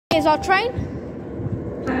Here's our train.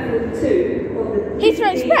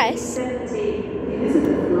 Heathrow Express?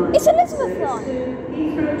 It's Elizabeth line.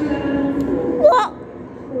 What?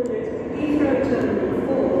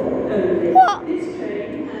 What?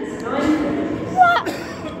 What?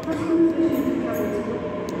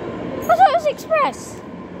 I thought it was Express.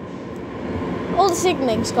 All the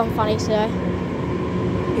signalling's gone funny today.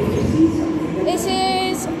 This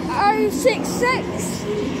is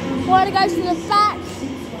 066. Want to go to the back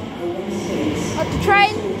of the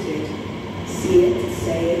train.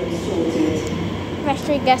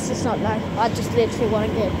 Vestry guess it's not though. I just literally want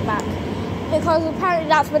to get back because apparently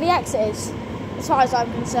that's where the exit is, as far as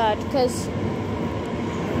I'm concerned. Because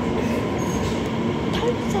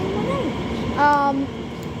don't say my name.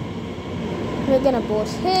 We're gonna board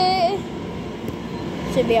here.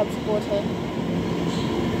 Should be able to board here.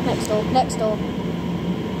 Next door. Next door.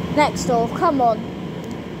 Next door. Come on.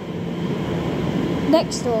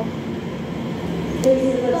 Next door. Does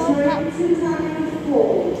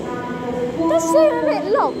seem a bit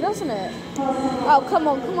long, doesn't it? Oh, come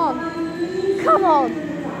on, come on. Come on.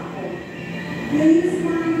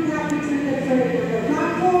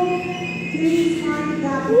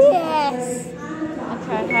 Yes.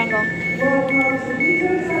 Okay, hang on.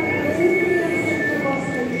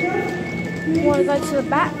 We want to go to the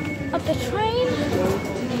back of the train.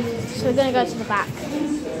 So we're going to go to the back.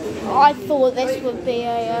 I thought this would be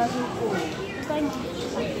a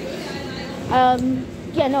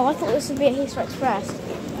yeah, no, I thought this would be a Heathrow Express,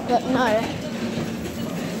 but no.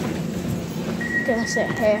 Gonna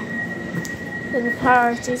sit here in the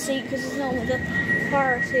priority seat because it's not with the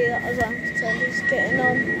priority that I was getting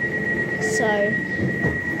on. So,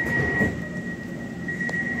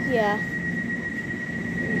 yeah.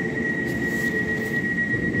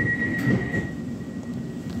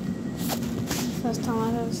 First time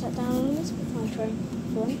I've ever sat down on a Elizabeth train.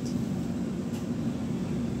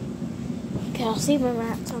 Okay, I'll see when we're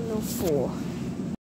at Terminal 4.